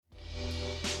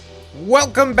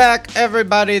Welcome back,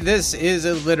 everybody. This is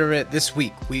Illiterate. This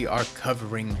week we are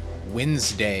covering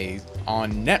Wednesday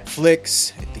on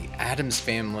Netflix, the Addams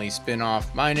Family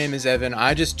spinoff. My name is Evan.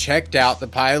 I just checked out the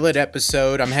pilot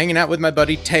episode. I'm hanging out with my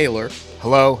buddy Taylor.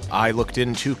 Hello. I looked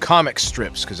into comic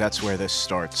strips because that's where this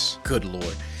starts. Good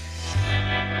Lord.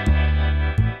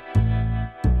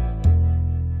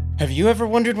 Have you ever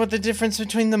wondered what the difference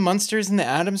between the Munsters and the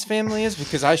Addams Family is?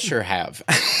 Because I sure have.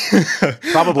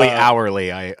 Probably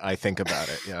hourly, I think about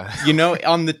it, yeah. You know,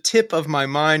 on the tip of my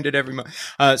mind at every moment.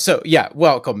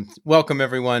 Welcome. Welcome,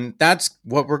 everyone. That's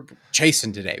what we're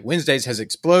chasing today. Wednesdays has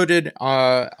exploded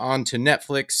onto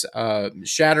Netflix,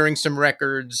 shattering some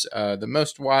records, the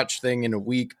most watched thing in a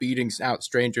week, beating out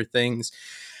Stranger Things.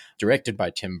 Directed by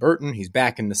Tim Burton. He's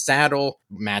back in the saddle,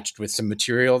 matched with some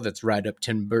material that's right up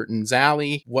Tim Burton's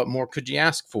alley. What more could you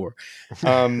ask for?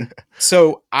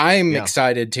 So I'm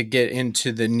excited to get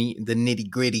into the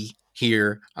nitty gritty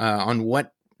here on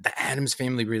what the Addams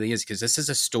Family really is, because this is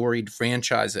a storied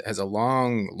franchise that has a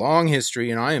long history,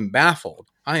 and I am baffled.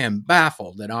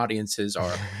 That audiences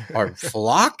are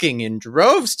flocking in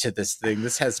droves to this thing.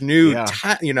 This has new,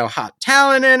 hot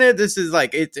talent in it. This is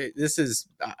like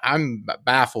I'm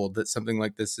baffled that something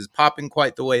like this is popping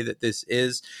quite the way that this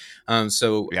is.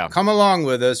 Come along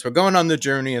with us. We're going on the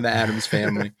journey of the Addams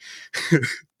Family.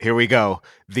 Here we go.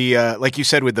 The like you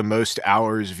said, with the most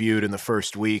hours viewed in the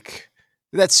first week.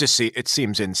 That's just, it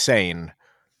seems insane.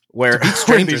 Where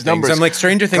Stranger Things, numbers I'm like,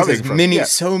 Stranger Things has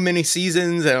so many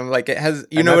seasons, and I'm like, it has,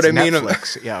 you know what I mean?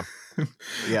 Netflix, yeah.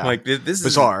 Like this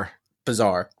bizarre. Is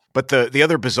bizarre. But the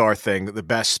other bizarre thing, the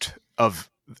best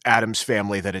of Addams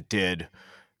Family that it did,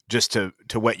 just to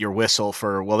wet your whistle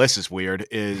for, well, this is weird,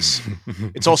 is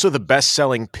it's also the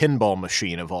best-selling pinball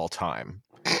machine of all time.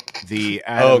 The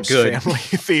Addams Family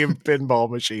themed pinball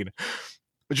machine.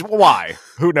 Which, why?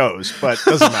 Who knows? But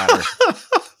doesn't matter.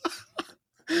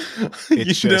 It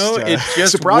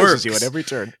just surprises works. You at every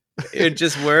turn. It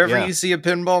just, wherever you see a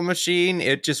pinball machine,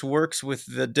 it just works with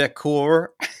the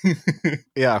decor.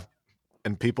 Yeah.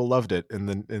 And people loved it in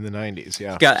the 90s.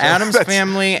 Yeah. Got Addams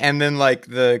Family, and then like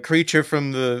the creature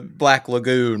from the Black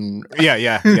Lagoon. Yeah.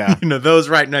 You know, those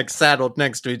saddled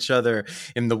next to each other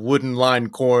in the wooden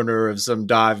lined corner of some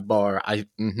dive bar.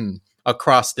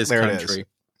 Across this country.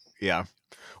 Yeah.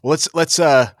 Well,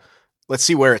 let's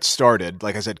see where it started.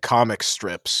 Like I said, comic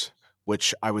strips,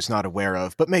 which I was not aware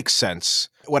of, but makes sense.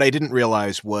 What I didn't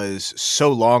realize was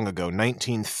so long ago,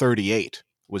 1938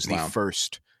 was the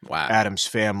first Addams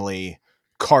Family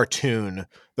cartoon.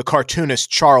 The cartoonist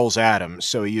Charles Addams,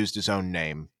 so he used his own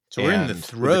name. So we're in the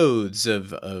throes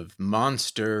of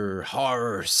monster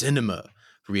horror cinema.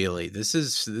 Really, this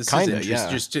is interesting.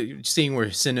 Just seeing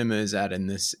where cinema is at in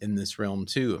this realm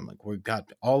too. I'm like, we've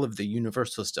got all of the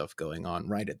Universal stuff going on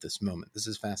right at this moment. This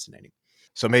is fascinating.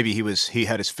 So maybe he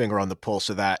had his finger on the pulse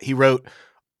of that. He wrote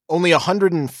only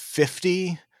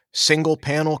 150 single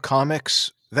panel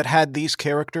comics that had these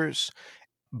characters,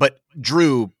 but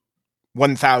drew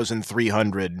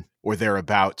 1,300 or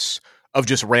thereabouts of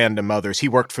just random others. He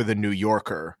worked for the New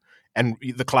Yorker. And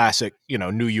the classic,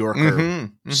 New Yorker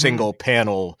single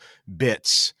panel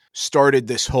bits started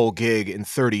this whole gig in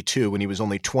 1932 when he was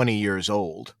only 20 years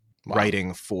old,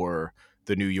 writing for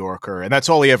the New Yorker. And that's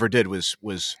all he ever did was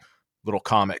little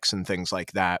comics and things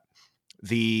like that.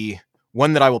 The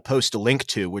one that I will post a link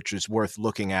to, which is worth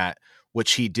looking at,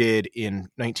 which he did in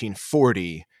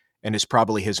 1940 and is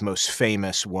probably his most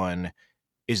famous one,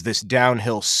 is this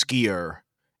downhill skier.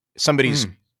 Somebody's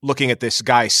looking at this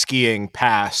guy skiing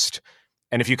past,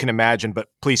 and if you can imagine, but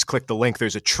please click the link,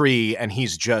 there's a tree, and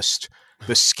he's just,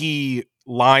 the ski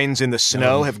lines in the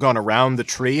snow have gone around the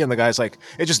tree, and the guy's like,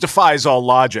 it just defies all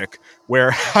logic,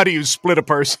 where how do you split a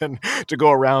person to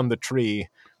go around the tree?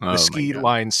 The ski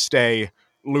lines stay,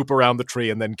 loop around the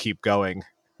tree, and then keep going.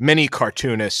 Many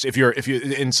cartoonists, if you're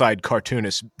inside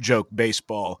cartoonist joke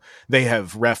baseball, they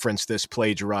have referenced this,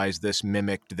 plagiarized this,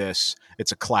 mimicked this.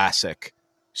 It's a classic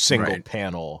single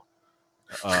panel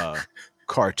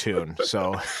cartoon.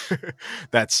 So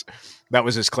that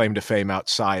was his claim to fame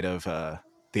outside of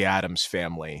the Addams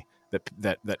Family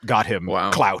that got him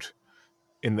clout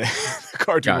in the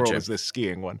cartoon world, was this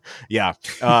skiing one. Yeah.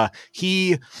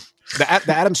 The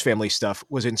Addams Family stuff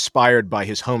was inspired by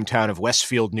his hometown of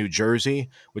Westfield, New Jersey,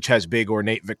 which has big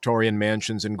ornate Victorian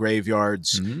mansions and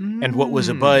graveyards. And what was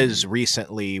a buzz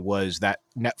recently was that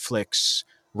Netflix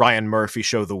Ryan Murphy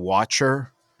show, The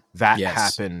Watcher, that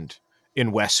happened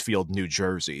in Westfield, New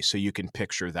Jersey. So you can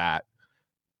picture that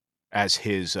as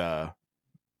his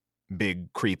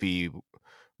big, creepy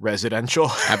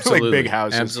residential, absolutely, like big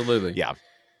houses. Absolutely. Yeah.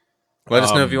 Let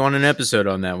us know if you want an episode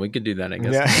on that. We could do that, I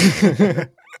guess.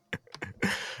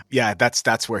 Yeah,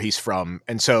 that's where he's from.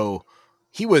 And so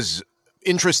he was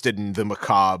interested in the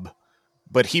macabre,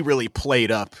 but he really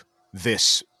played up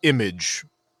this image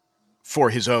for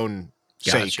his own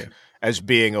sake as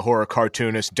being a horror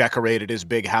cartoonist, decorated his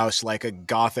big house like a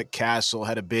Gothic castle,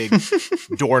 had a big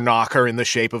door knocker in the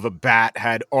shape of a bat,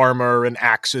 had armor and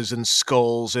axes and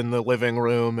skulls in the living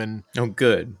room and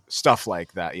good stuff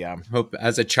like that. Yeah. Hope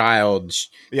as a child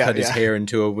cut his hair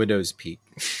into a widow's peak.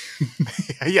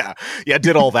 Yeah.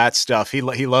 Did all that stuff. He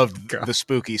loved the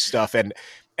spooky stuff and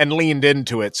leaned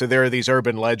into it. So there are these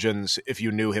urban legends, if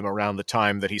you knew him around the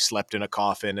time, that he slept in a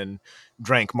coffin and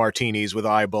drank martinis with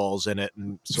eyeballs in it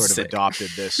and sort of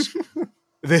adopted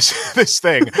this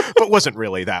thing, but wasn't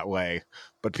really that way.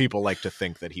 But people like to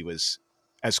think that he was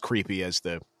as creepy as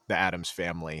the Addams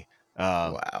Family.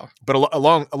 Wow. But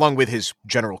along with his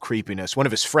general creepiness, one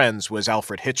of his friends was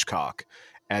Alfred Hitchcock.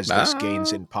 As this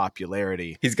gains in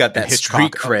popularity, he's got that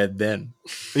street cred then.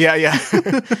 Yeah.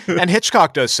 And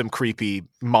Hitchcock does some creepy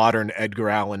modern Edgar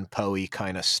Allan Poe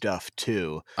kind of stuff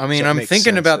too. I mean, I'm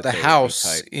thinking about the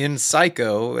house in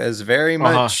Psycho as very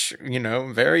much,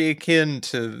 very akin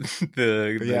to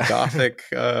the Gothic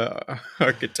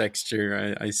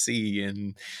architecture I see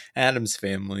in Addams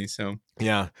Family. So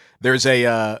yeah, there's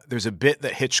a bit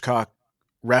that Hitchcock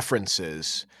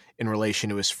references in relation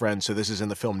to his friend. So this is in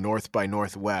the film North by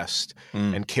Northwest,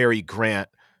 and Cary Grant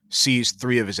sees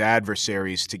three of his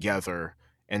adversaries together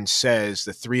and says,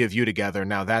 "The three of you together,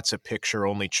 now that's a picture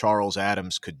only Charles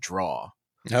Addams could draw."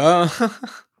 Oh,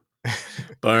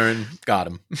 burn, got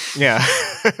him. Yeah.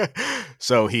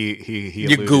 So he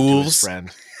alluded to his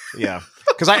friend. Yeah,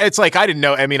 because it's like I didn't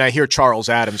know. I mean, I hear Charles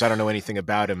Addams. I don't know anything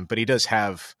about him, but he does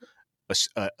have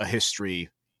a history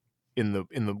in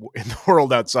the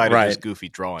world outside of his goofy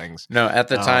drawings. No, at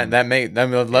the time I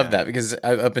would love that, because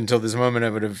up until this moment I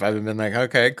would have been like,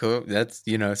 okay, cool. That's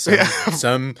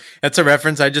some that's a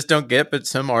reference I just don't get, but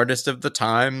some artist of the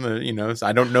time,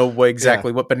 I don't know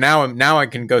exactly what, but now I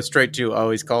can go straight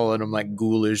to he's calling him like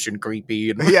ghoulish and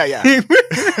creepy and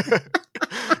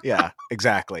yeah,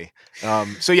 exactly.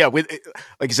 So yeah, with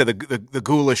like you said, the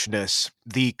ghoulishness,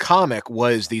 the comic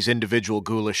was these individual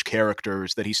ghoulish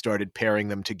characters that he started pairing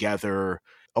them together.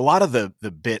 A lot of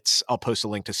the bits, I'll post a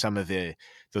link to some of the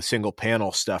single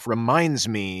panel stuff, reminds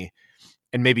me,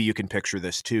 and maybe you can picture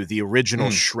this too, the original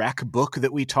Shrek book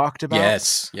that we talked about.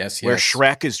 Yes. Where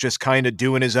Shrek is just kind of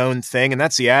doing his own thing, and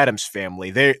that's the Addams Family.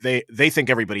 They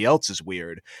think everybody else is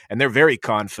weird, and they're very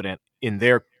confident in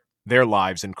their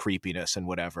lives and creepiness and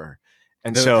whatever.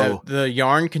 And so the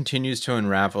yarn continues to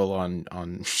unravel on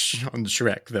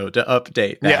Shrek, though, to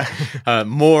update that. Yeah.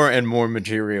 More and more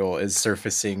material is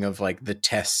surfacing of like the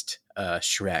test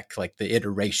Shrek, like the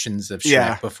iterations of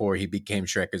Shrek before he became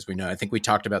Shrek as we know. I think we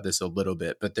talked about this a little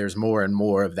bit, but there's more and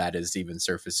more of that is even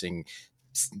surfacing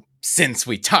since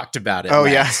we talked about it.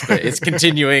 But it's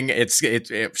continuing. It's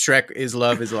Shrek is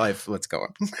love is life. Let's go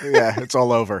on. Yeah, it's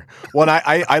all over. Well,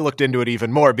 I looked into it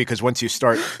even more, because once you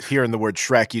start hearing the word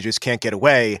Shrek, you just can't get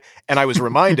away. And I was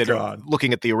reminded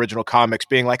looking at the original comics,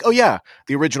 being like, oh yeah,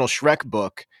 the original Shrek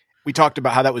book. We talked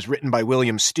about how that was written by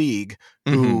William Steig,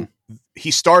 who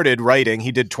he started writing.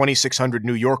 He did 2,600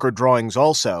 New Yorker drawings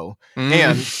also,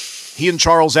 and he and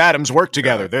Charles Addams worked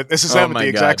together. This is them at the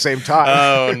exact same time.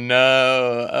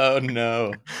 Oh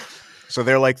no! So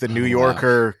they're like the New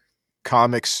Yorker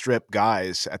comic strip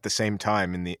guys at the same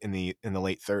time in the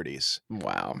late 30s.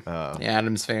 Wow! The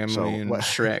Addams Family and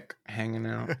Shrek hanging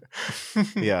out.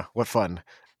 Yeah, what fun!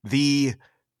 The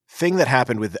thing that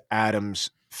happened with the Addams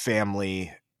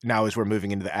Family now, as we're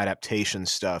moving into the adaptation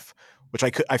stuff, which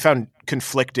I found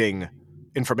conflicting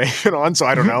information on, so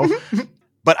I don't know.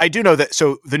 But I do know that,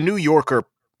 so the New Yorker,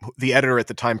 the editor at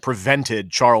the time,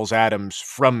 prevented Charles Addams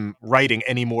from writing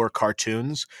any more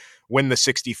cartoons when the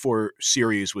 64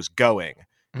 series was going,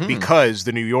 because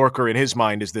the New Yorker, in his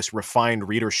mind, is this refined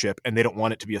readership, and they don't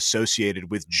want it to be associated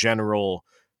with general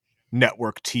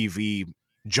network TV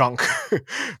junk.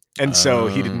 And so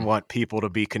he didn't want people to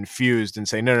be confused and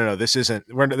say, no, this isn't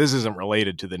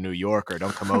related to the New Yorker.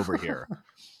 Don't come over here.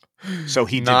 So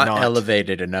he did not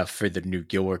elevated enough for the New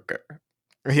Yorker.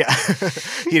 Yeah,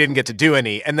 he didn't get to do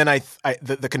any. And then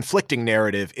the conflicting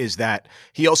narrative is that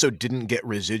he also didn't get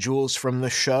residuals from the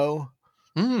show.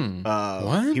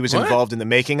 What? He was involved in the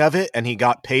making of it, and he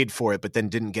got paid for it, but then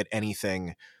didn't get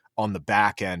anything on the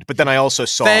back end. But then I also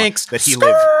saw that he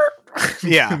lived.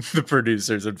 Yeah. The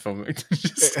producers and filmmakers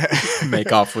just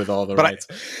make off with all the rights.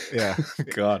 Yeah.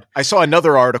 God. I saw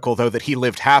another article, though, that he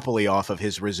lived happily off of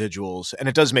his residuals, and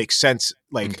it does make sense.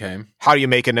 Like, how are you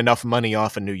making enough money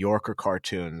off of New Yorker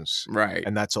cartoons? Right.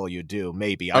 And that's all you do.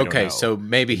 Maybe. I don't know. So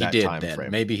maybe he did then.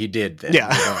 Frame. Maybe he did then.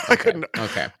 Yeah.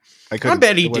 Okay. I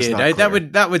bet he did.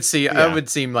 That would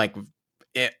seem like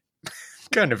it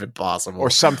kind of impossible. Or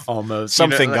almost.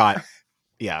 Something got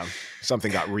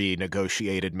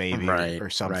renegotiated maybe or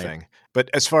something. Right. But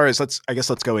as far as let's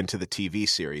go into the TV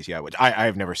series. Yeah, which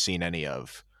I've never seen any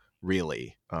of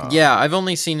really. I've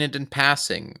only seen it in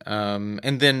passing.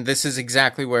 And then this is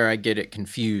exactly where I get it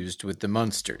confused with the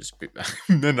Munsters.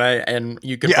 and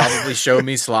you could probably show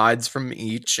me slides from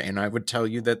each and I would tell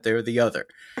you that they're the other.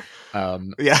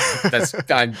 I'm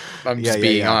just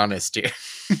being honest here.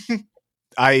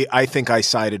 I think I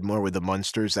sided more with the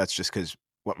Munsters. That's just because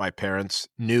what my parents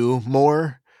knew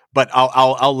more. But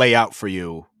I'll lay out for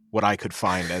you what I could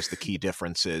find as the key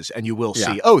differences, and you will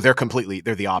see. Oh, they're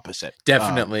the opposite.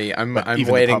 Definitely, I'm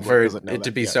waiting for it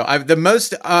to be so. The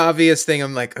most obvious thing,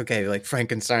 I'm like, okay, like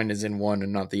Frankenstein is in one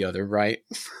and not the other, right?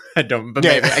 Maybe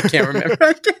I can't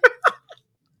remember.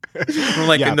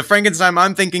 And the Frankenstein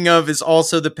I'm thinking of is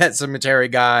also the Pet Cemetery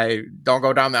guy. Don't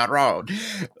go down that road.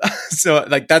 So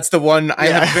like that's the one I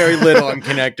have very little I'm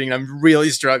connecting. I'm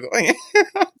really struggling.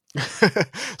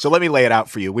 So let me lay it out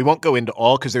for you. We won't go into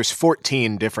all because there's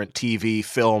 14 different TV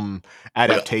film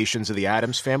adaptations of the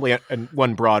Addams Family and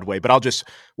one Broadway, but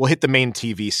we'll hit the main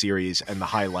TV series and the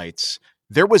highlights.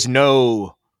 There was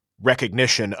no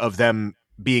recognition of them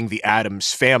being the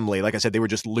Addams Family. Like I said, they were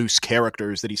just loose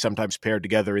characters that he sometimes paired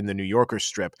together in the New Yorker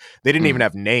strip. They didn't even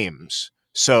have names.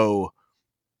 So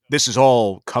this is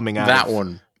all coming out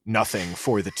of nothing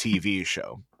for the TV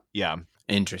show. Yeah.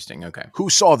 Interesting. Okay. Who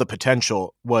saw the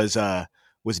potential was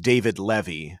David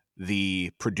Levy,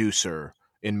 the producer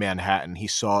in Manhattan. He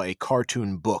saw a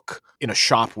cartoon book in a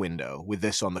shop window with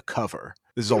this on the cover.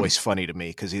 This is always funny to me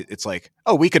because it's like,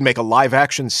 oh, we could make a live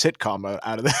action sitcom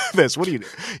out of this. What do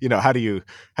how do you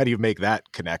make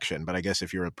that connection? But I guess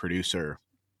if you're a producer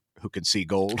who can see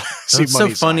gold, it's so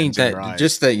funny that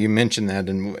just that you mentioned that,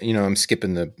 and I'm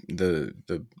skipping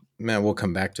the. Man, we'll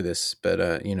come back to this,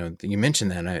 but you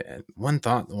mentioned that. One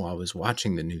thought while I was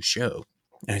watching the new show,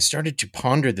 and I started to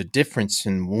ponder the difference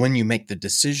in when you make the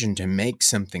decision to make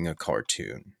something a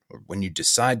cartoon, or when you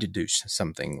decide to do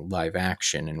something live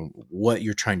action, and what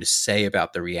you're trying to say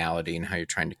about the reality, and how you're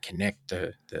trying to connect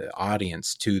the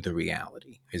audience to the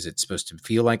reality. Is it supposed to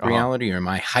feel like reality, or am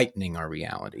I heightening our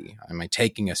reality? Am I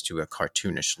taking us to a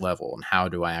cartoonish level, and how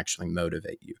do I actually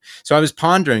motivate you? So I was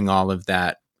pondering all of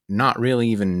that, not really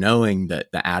even knowing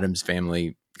that the Addams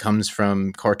Family comes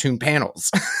from cartoon panels.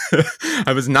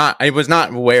 I was not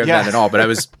aware of that at all, but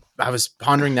I was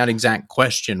pondering that exact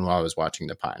question while I was watching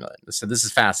the pilot. So this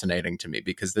is fascinating to me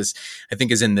because this, I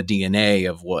think, is in the DNA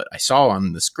of what I saw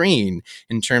on the screen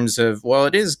in terms of, well,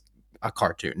 it is a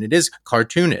cartoon. It is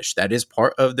cartoonish. That is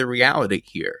part of the reality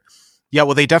here. Yeah,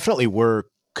 well, they definitely were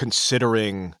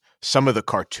considering some of the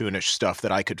cartoonish stuff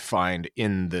that I could find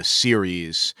in the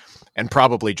series, and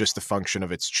probably just the function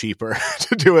of it's cheaper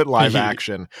to do it live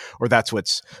action, or that's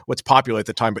what's popular at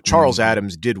the time. But Charles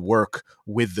Addams did work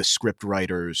with the script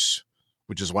writers,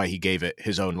 which is why he gave it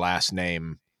his own last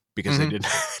name, because they didn't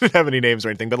have any names or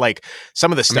anything. But like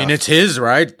some of the stuff, I mean, it's his,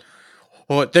 right?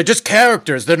 Well, they're just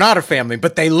characters. They're not a family,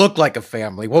 but they look like a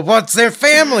family. Well, what's their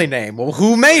family name? Well,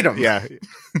 who made them? Yeah.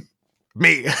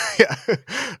 Me.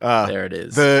 Yeah. There it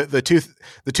is. The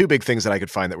two big things that I could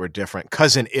find that were different.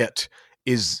 Cousin It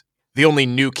is the only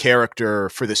new character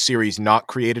for the series not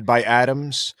created by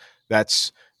Addams.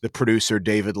 That's the producer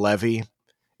David Levy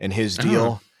and his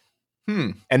deal.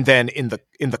 And then in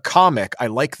the comic, I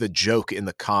like the joke in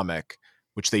the comic,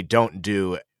 which they don't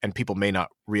do, and people may not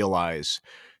realize.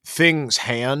 Thing's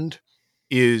hand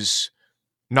is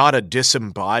not a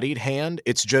disembodied hand.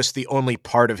 It's just the only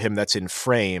part of him that's in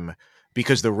frame,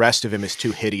 because the rest of him is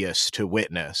too hideous to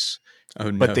witness.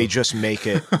 Oh, no. But they just make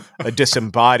it a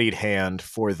disembodied hand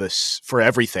for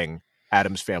everything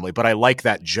Addams Family. But I like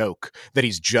that joke that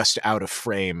he's just out of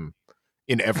frame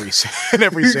in every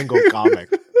single comic,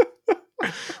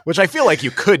 which I feel like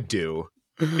you could do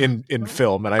in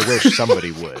film, and I wish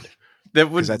somebody would. It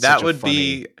would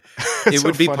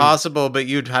be possible, but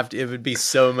it would be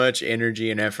so much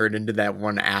energy and effort into that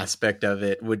one aspect of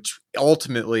it, which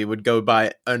ultimately would go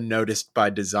by unnoticed by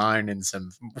design in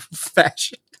some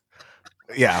fashion.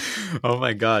 Yeah. Oh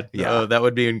my God. Yeah. Oh, that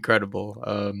would be incredible.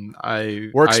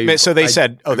 So they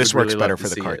said, this works better for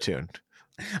the cartoon.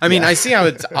 I mean, I see how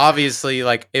it's obviously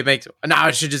like it makes. No,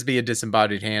 it should just be a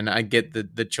disembodied hand. I get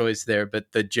the choice there,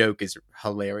 but the joke is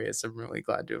hilarious. I'm really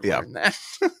glad to have learned that.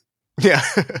 Yeah.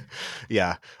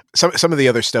 Yeah. Some of the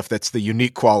other stuff that's the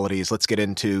unique qualities, let's get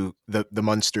into the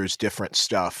Munsters' different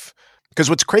stuff. Because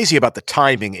what's crazy about the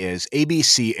timing is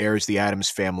ABC airs The Addams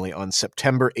Family on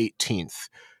September 18th,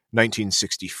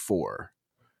 1964.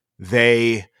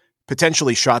 They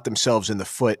potentially shot themselves in the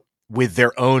foot with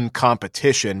their own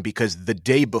competition because the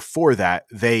day before that,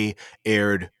 they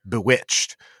aired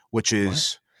Bewitched, which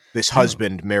is this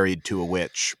husband married to a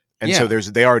witch. And so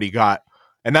they already got,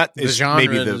 and that is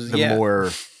maybe the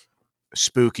more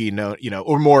spooky note,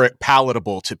 or more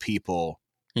palatable to people.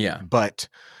 Yeah. But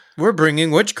we're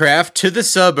bringing witchcraft to the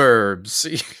suburbs.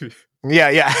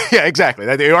 Yeah, exactly.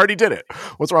 They already did it.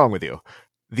 What's wrong with you?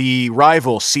 The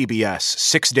rival CBS,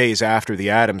 6 days after The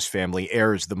Addams Family,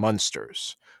 airs The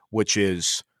Munsters, which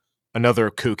is another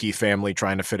kooky family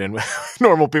trying to fit in with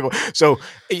normal people. So,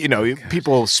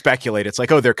 people speculate. It's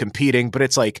like, oh, they're competing, but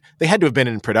it's like they had to have been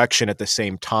in production at the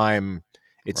same time.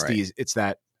 It's it's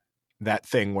that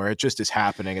thing where it just is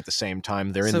happening at the same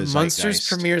time. They're in the zeitgeist. Munsters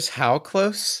premieres how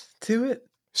close to it?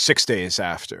 6 days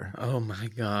after. Oh my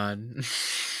God.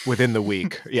 Within the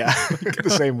week. Yeah. The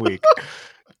same week.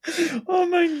 Oh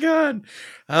my God.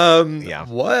 Yeah.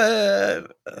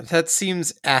 What? That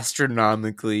seems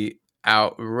astronomically,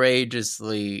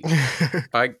 outrageously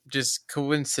by just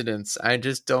coincidence. I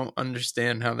just don't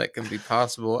understand how that can be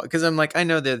possible. Because I'm like, I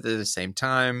know they're the same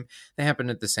time. They happen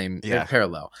at the same they're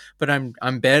parallel. But I'm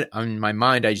in my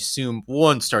mind, I assume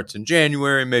one starts in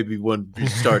January, maybe one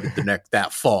started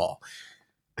that fall.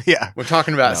 Yeah. We're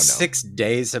talking about 6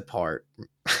 days apart.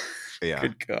 Yeah.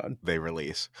 Good God. They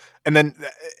release. And then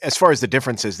as far as the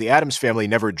differences, The Addams Family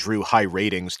never drew high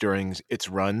ratings during its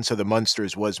run, so The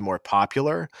Munsters was more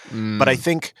popular. But I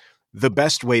think the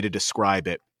best way to describe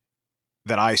it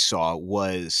that I saw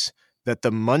was that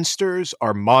the Munsters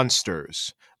are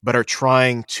monsters, but are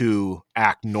trying to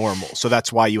act normal. So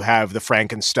that's why you have the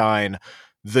Frankenstein,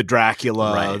 the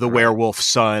Dracula, the werewolf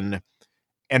son,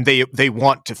 and they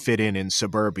want to fit in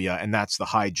suburbia, and that's the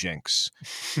hijinks.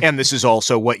 And this is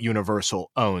also what Universal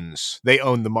owns. They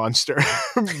own the monster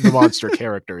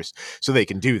characters, so they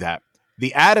can do that.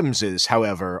 The Addamses,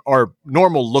 however, are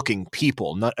normal-looking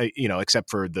people, not except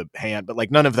for the hand, but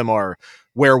like none of them are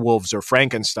werewolves or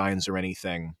Frankensteins or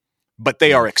anything. But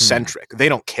they are eccentric. They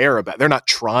don't care about. They're not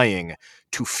trying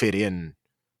to fit in.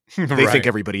 They think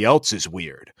everybody else is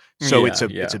weird. So it's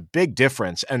a big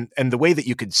difference. And the way that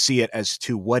you could see it as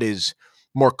to what is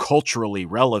more culturally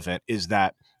relevant is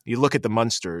that you look at the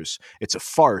Munsters, it's a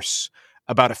farce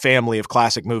about a family of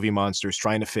classic movie monsters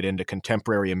trying to fit into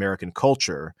contemporary American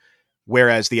culture,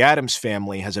 whereas the Addams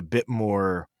Family has a bit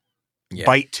more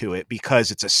bite to it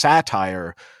because it's a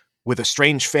satire with a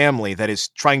strange family that is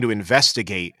trying to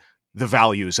investigate the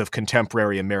values of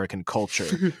contemporary American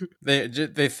culture.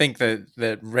 They think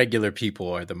that regular people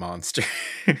are the monsters.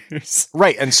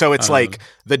 Right. And so it's like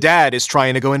the dad is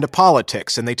trying to go into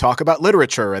politics and they talk about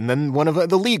literature and then one of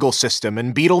the legal system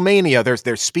and Beatlemania.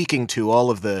 They're speaking to all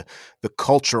of the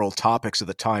cultural topics of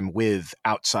the time with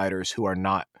outsiders who are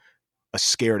not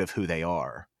scared of who they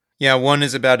are. Yeah. One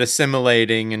is about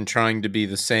assimilating and trying to be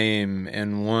the same.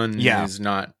 And one is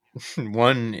not.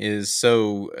 One is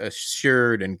so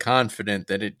assured and confident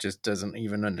that it just doesn't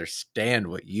even understand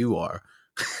what you are.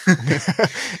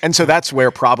 And so that's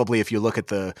where probably if you look at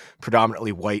the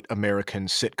predominantly white American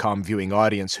sitcom viewing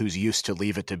audience who's used to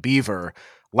Leave It to Beaver,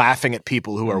 laughing at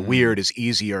people who are weird is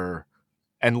easier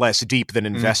and less deep than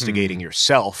investigating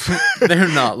yourself. They're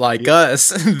not like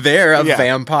us. They're a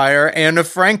vampire and a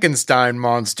Frankenstein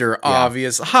monster,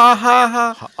 obvious. Ha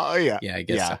ha ha. Oh yeah. Yeah, I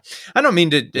guess so. I don't mean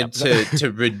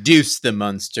to reduce the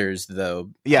Munsters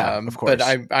though. Yeah, of course.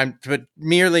 But I'm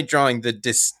merely drawing the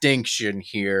distinction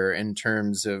here in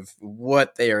terms of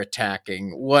what they are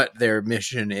attacking, what their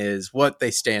mission is, what they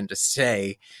stand to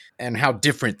say, and how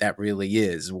different that really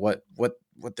is, what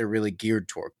they're really geared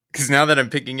toward. Because now that I'm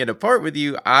picking it apart with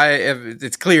you,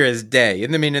 it's clear as day.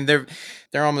 And I mean, and they're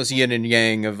almost yin and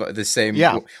yang of the same.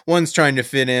 Yeah. One's trying to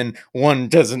fit in. One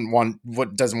doesn't want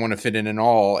to fit in at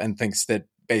all, and thinks that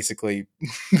basically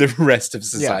the rest of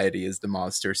society is the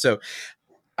monster. So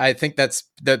I think that's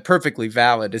perfectly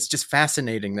valid. It's just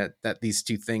fascinating that these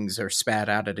two things are spat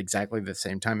out at exactly the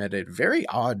same time at a very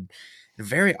odd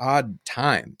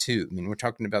time too. I mean, we're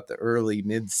talking about the early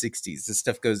mid 60s. This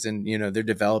stuff goes in, they're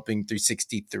developing through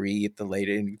 63 at the late,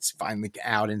 and it's finally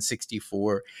out in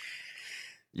 64.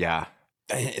 Yeah.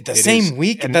 The same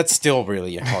week, and that's still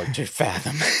really hard to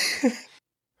fathom.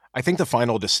 I think the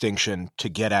final distinction to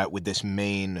get at with this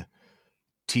main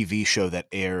TV show that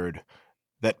aired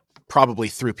probably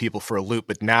threw people for a loop,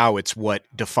 but now it's what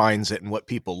defines it and what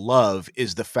people love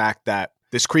is the fact that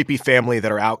this creepy family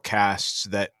that are outcasts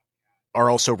that are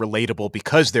also relatable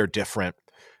because they're different,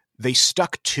 they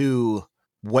stuck to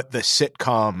what the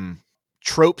sitcom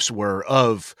tropes were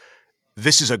of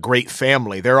this is a great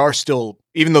family. There are still,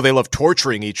 even though they love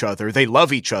torturing each other, they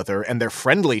love each other and they're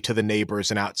friendly to the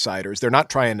neighbors and outsiders. They're not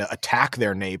trying to attack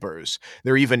their neighbors.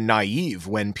 They're even naive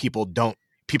when people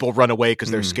run away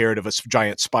because they're scared of a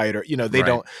giant spider. You know,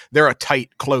 they're a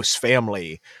tight, close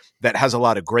family that has a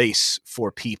lot of grace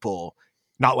for people.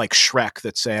 Not like Shrek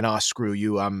that's saying, "Oh, screw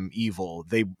you, I'm evil."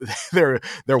 They're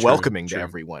welcoming to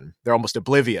everyone. They're almost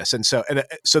oblivious, and so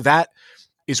that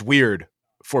is weird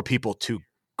for people to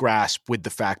grasp with the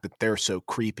fact that they're so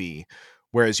creepy.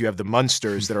 Whereas you have the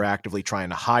Munsters that are actively trying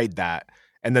to hide that,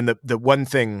 and then the one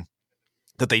thing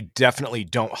that they definitely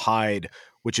don't hide,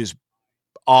 which is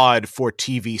odd for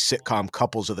TV sitcom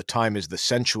couples of the time, is the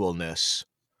sensualness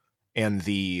and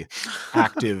the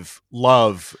active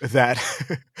love that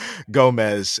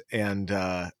Gomez and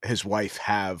his wife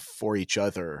have for each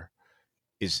other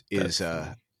is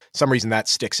some reason that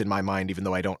sticks in my mind, even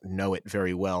though I don't know it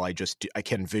very well. I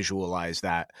can visualize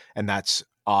that. And that's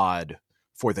odd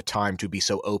for the time to be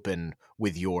so open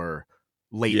with your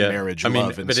late marriage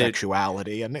love and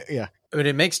sexuality. But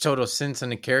it makes total sense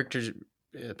in a character's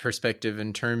perspective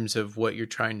in terms of what you're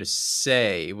trying to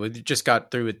say. We just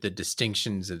got through with the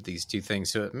distinctions of these two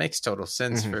things, so it makes total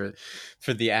sense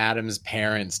for the Addams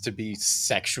parents to be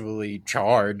sexually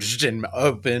charged and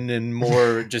open and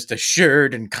more just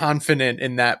assured and confident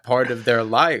in that part of their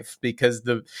life, because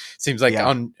seems like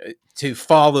to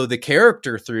follow the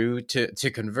character through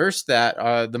to converse that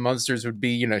the Munsters would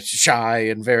be, shy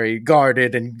and very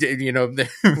guarded, and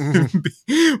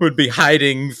would be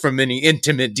hiding from any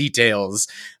intimate details.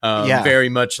 Very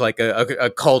much like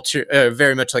a culture,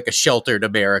 very much like a sheltered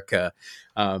America.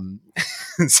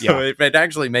 It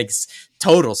actually makes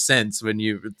total sense when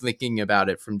you're thinking about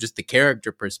it from just the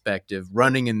character perspective,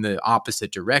 running in the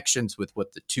opposite directions with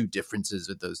what the two differences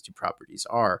of those two properties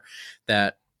are,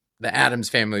 that the Addams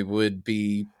family would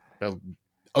be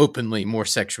openly more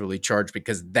sexually charged,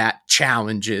 because that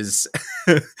challenges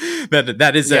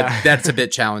that's a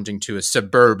bit challenging to a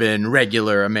suburban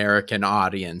regular American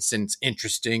audience, and it's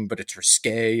interesting, but it's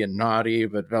risque and naughty,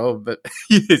 but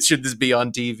should this be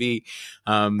on TV?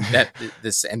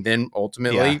 And then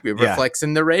ultimately it reflects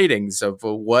in the ratings of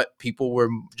what people were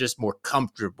just more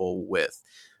comfortable with.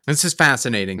 This is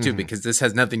fascinating too, because this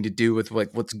has nothing to do with like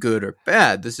what's good or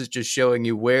bad. This is just showing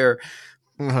you where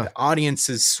the audience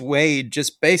is swayed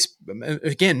just based,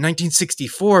 again,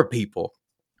 1964 people.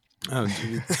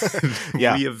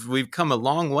 We've come a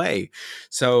long way.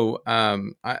 So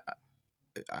I'm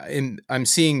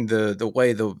seeing the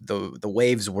way the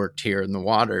waves worked here in the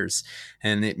waters,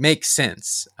 and it makes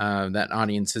sense that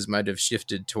audiences might have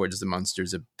shifted towards the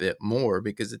Munsters a bit more,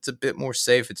 because it's a bit more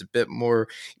safe. It's a bit more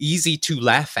easy to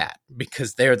laugh at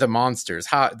because they're the monsters.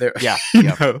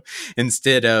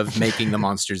 Instead of making the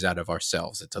monsters out of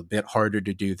ourselves, it's a bit harder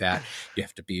to do that. You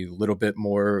have to be a little bit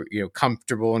more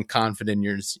comfortable and confident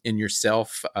in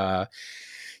yourself.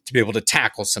 To be able to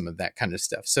tackle some of that kind of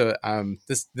stuff. So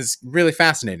this really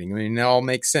fascinating. I mean, it all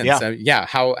makes sense.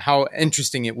 How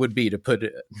interesting it would be to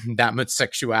put that much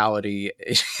sexuality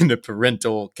in a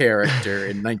parental character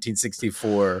in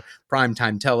 1964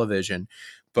 primetime television.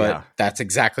 But that's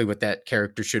exactly what that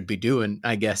character should be doing,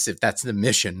 I guess, if that's the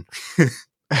mission.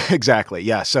 Exactly.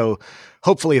 Yeah. So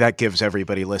hopefully that gives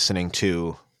everybody listening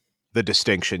to the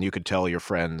distinction. You could tell your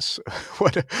friends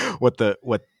what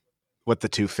the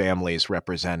two families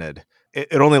represented.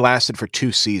 It only lasted for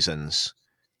 2 seasons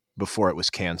before it was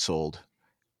canceled.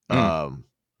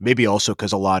 Maybe also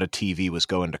because a lot of TV was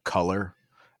going to color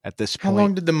at this point. How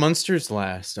long did the Munsters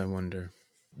last, I wonder?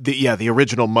 The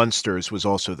original Munsters was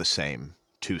also the same,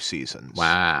 2 seasons.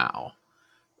 Wow.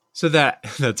 So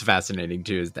that's fascinating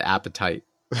too, is the appetite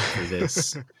for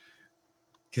this.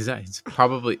 Because it's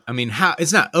probably,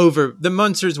 it's not over. The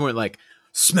Munsters weren't like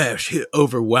smash hit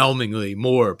overwhelmingly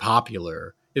more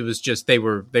popular. It was just they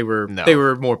were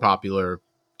more popular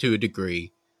to a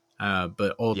degree,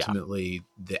 but ultimately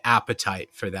the appetite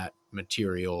for that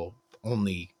material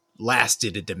only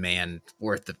lasted a demand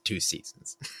worth of 2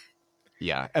 seasons.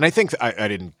 Yeah, and I think I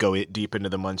didn't go deep into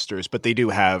the Munsters, but they do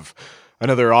have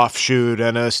another offshoot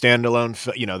and a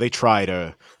standalone. They try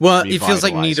to. Well, it feels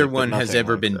like neither one has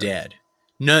ever been dead.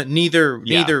 No, neither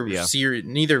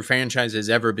franchise has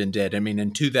ever been dead. I mean,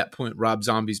 and to that point, Rob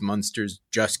Zombie's Munsters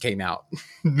just came out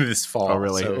this fall. Oh,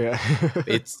 really?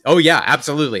 So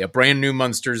absolutely. A brand new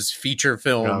Munsters feature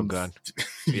film. Oh, God.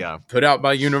 Yeah. Put out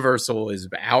by Universal is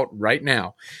out right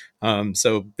now.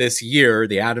 So this year,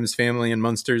 the Addams Family and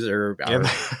Munsters are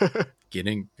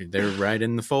they're right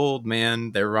in the fold,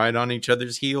 man. They're right on each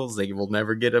other's heels. They will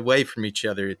never get away from each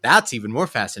other. That's even more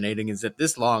fascinating, is that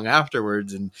this long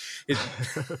afterwards, and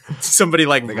somebody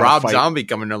like Rob Zombie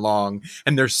coming along,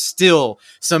 and they're still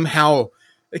somehow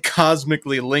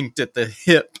cosmically linked at the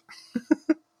hip.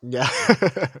 Yeah,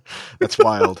 that's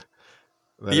wild.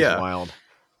 That is wild.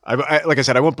 I like I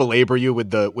said, I won't belabor you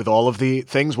with all of the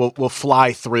things. We'll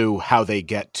fly through how they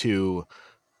get to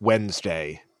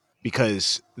Wednesday,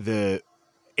 because the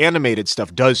animated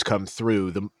stuff does come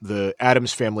through. The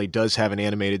Addams Family does have an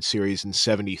animated series in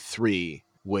 1973,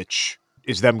 which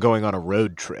is them going on a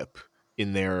road trip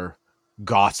in their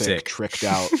gothic, tricked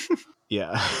out.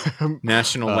 Yeah.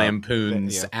 National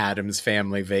Lampoon's Addams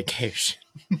Family Vacation.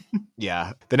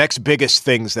 Yeah. The next biggest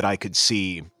things that I could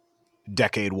see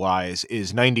decade-wise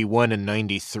is 91 and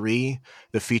 93,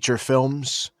 the feature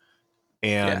films,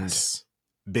 and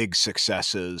big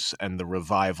successes and the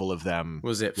revival of them.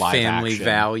 Was it live Family action.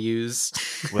 Values?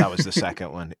 Well, that was the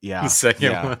second one. Yeah. The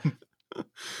second one.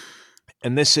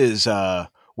 And this is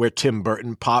where Tim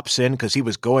Burton pops in, because he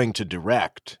was going to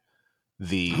direct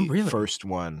the first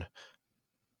one,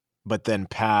 but then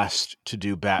passed to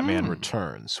do Batman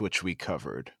Returns, which we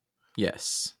covered.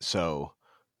 Yes. So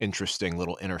interesting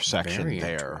little intersection Very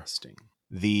there. Interesting.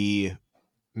 The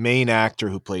main actor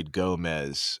who played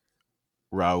Gomez,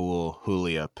 Raul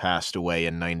Julia, passed away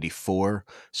in 94.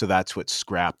 So that's what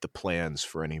scrapped the plans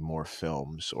for any more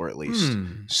films, or at least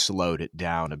slowed it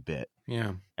down a bit.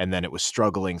 Yeah. And then it was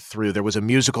struggling through. There was a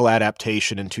musical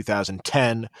adaptation in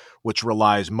 2010, which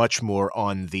relies much more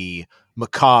on the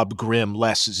macabre, grim,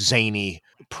 less zany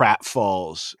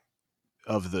pratfalls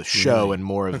of the show and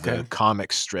more of the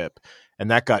comic strip. And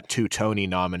that got 2 Tony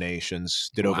nominations,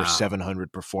 did over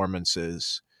 700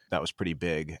 performances. That was pretty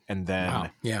big. And then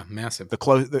massive.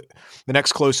 The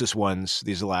next closest ones,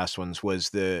 these are the last ones, was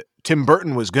Tim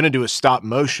Burton was going to do a stop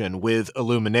motion with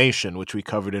Illumination, which we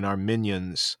covered in our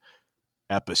Minions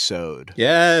episode.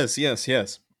 Yes.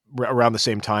 Around the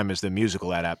same time as the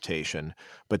musical adaptation.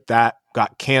 But that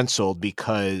got canceled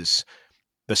because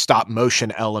the stop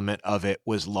motion element of it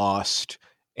was lost,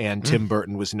 and Tim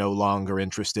Burton was no longer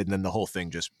interested, and then the whole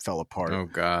thing just fell apart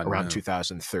around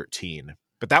 2013.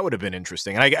 But that would have been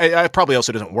interesting. And I probably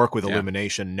also doesn't work with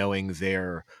Illumination, knowing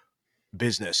their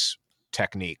business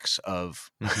techniques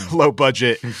of low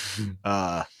budget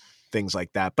things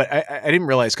like that. But I didn't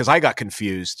realize, because I got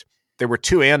confused. There were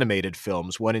 2 animated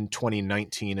films, one in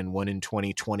 2019 and one in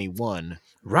 2021.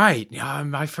 Right.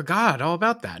 I forgot all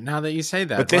about that now that you say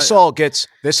that. But this all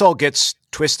gets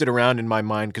twisted around in my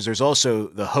mind, because there's also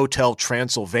the Hotel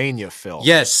Transylvania film.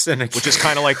 Yes. Which is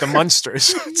kind of like the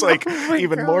Munsters. It's like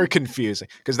more confusing,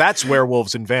 because that's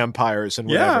werewolves and vampires and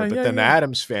whatever. But then the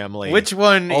Addams Family. Which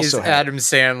one is Adam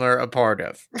Sandler a part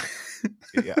of?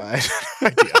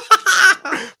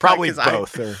 Probably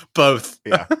both. Both.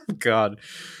 Yeah.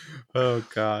 Oh,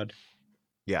 God.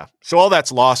 Yeah. So all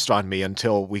that's lost on me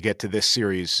until we get to this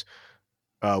series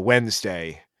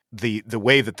Wednesday. The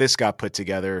way that this got put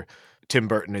together, Tim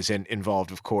Burton is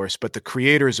involved, of course, but the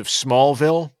creators of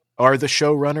Smallville are the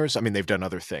showrunners. I mean, they've done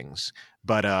other things,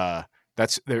 but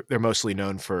they're mostly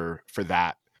known for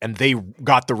that. And they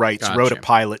got the rights, wrote a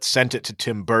pilot, sent it to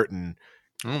Tim Burton,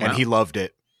 and he loved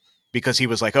it, because he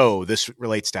was like, "Oh, this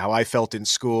relates to how I felt in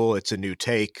school. It's a new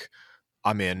take.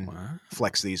 I'm in.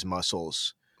 Flex these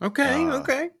muscles."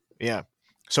 Okay. Yeah.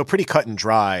 So pretty cut and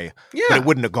dry. Yeah. But it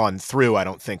wouldn't have gone through, I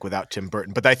don't think, without Tim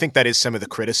Burton. But I think that is some of the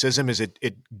criticism, is it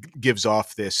gives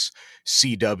off this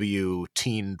CW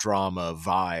teen drama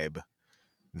vibe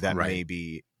that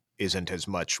maybe isn't as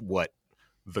much what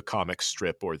the comic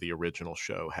strip or the original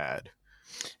show had.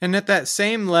 And at that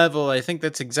same level, I think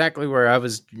that's exactly where I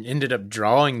ended up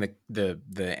drawing the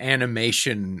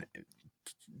animation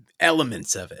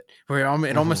elements of it, where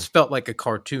it almost felt like a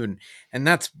cartoon, and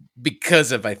that's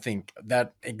because of, I think,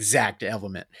 that exact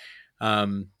element.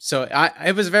 So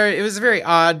it was very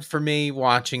odd for me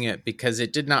watching it, because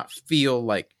it did not feel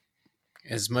like,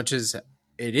 as much as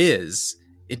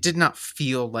it did not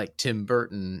feel like Tim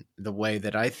Burton the way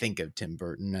that I think of Tim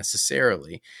Burton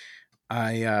necessarily.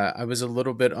 I was a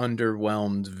little bit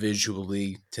underwhelmed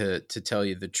visually, to tell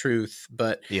you the truth,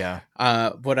 but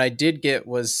what I did get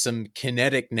was some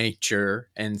kinetic nature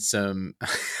and some,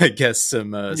 I guess,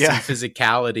 some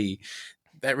physicality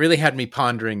that really had me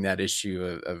pondering that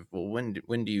issue of when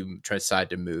do you decide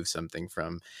to move something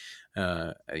from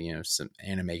some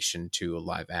animation to a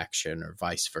live action, or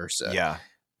vice versa. Yeah.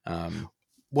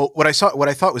 Well, what I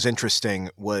thought was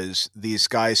interesting was these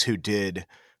guys who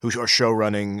are show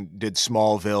running, did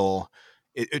Smallville,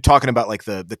 talking about like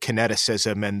the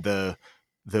kineticism and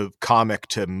the comic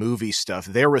to movie stuff,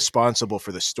 they're responsible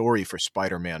for the story for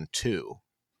Spider-Man 2.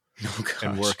 Oh,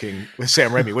 and working with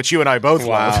Sam Raimi, which you and I both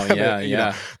love. Yeah, You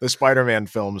know, the Spider-Man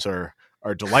films are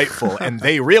delightful, and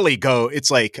they really go.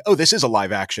 It's like, oh, this is a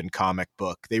live action comic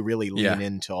book. They really lean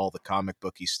into all the comic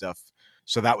booky stuff.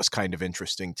 So that was kind of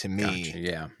interesting to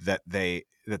me. That they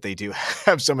do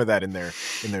have some of that in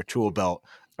their tool belt.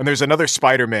 And there's another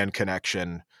Spider-Man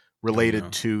connection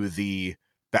related to the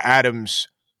Addams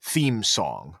theme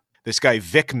song. This guy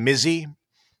Vic Mizzy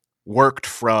worked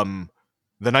from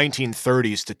the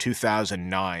 1930s to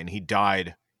 2009. He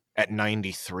died at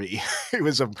 93. He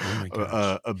was a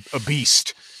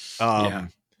beast.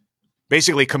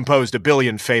 Basically composed a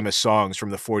billion famous songs from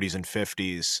the 40s and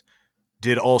 50s.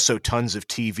 Did also tons of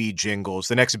TV jingles.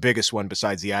 The next biggest one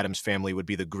besides the Addams Family would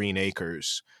be the Green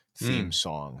Acres theme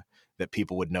song that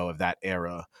people would know of that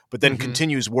era. But then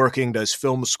continues working, does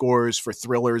film scores for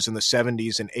thrillers in the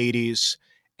 70s and 80s.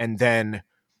 And then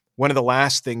one of the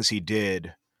last things he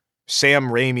did, Sam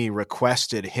Raimi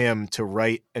requested him to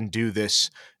write and do this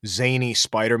zany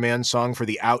Spider-Man song for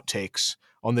the outtakes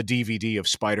on the DVD of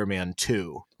Spider-Man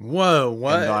 2. Whoa,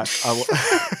 what?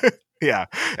 Yeah,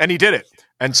 and he did it.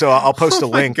 And so I'll post a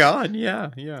link. Oh my God,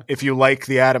 yeah. If you like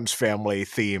the Addams Family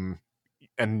theme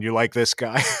and you like this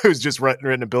guy who's just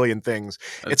written a billion things,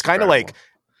 it's kind of like,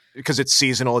 because it's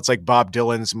seasonal, it's like Bob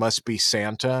Dylan's Must Be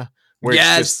Santa. Where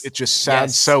it just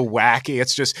sounds so wacky.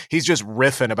 It's just he's just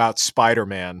riffing about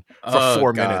Spider-Man for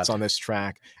 4 minutes on this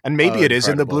track, and maybe it is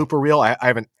in the blooper reel. I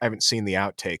haven't seen the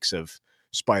outtakes of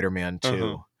Spider-Man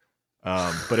 2,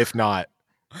 but if not,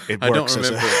 it works. I don't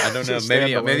remember. I don't know.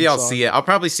 Maybe I'll see it. I'll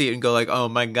probably see it and go like, "Oh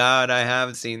my God, I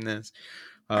have seen this."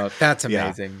 That's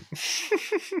amazing.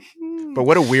 But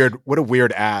what a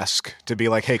weird ask to be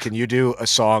like, "Hey, can you do a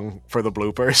song for the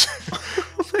bloopers?"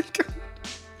 Oh my God.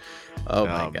 Oh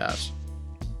my gosh.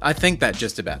 I think that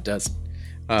just about does it.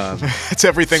 It's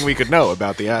everything we could know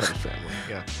about the Addams Family.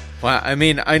 Yeah. Well, I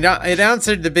mean, it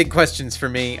answered the big questions for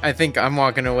me. I think I'm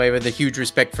walking away with a huge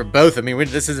respect for both. I mean,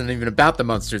 this isn't even about the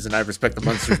Munsters, and I respect the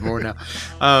Munsters more now.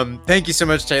 Thank you so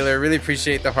much, Taylor. I really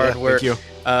appreciate the hard work. Thank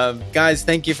you. Guys,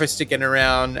 thank you for sticking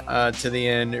around to the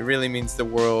end. It really means the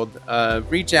world.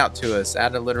 Reach out to us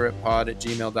at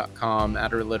illiteratepod@gmail.com,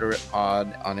 at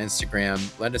illiteratepod on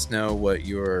Instagram. Let us know what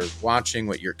you're watching,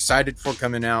 what you're excited for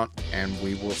coming out, and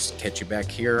we will catch you back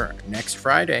here next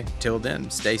Friday. Till then,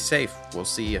 stay safe. We'll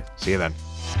see you. See you then.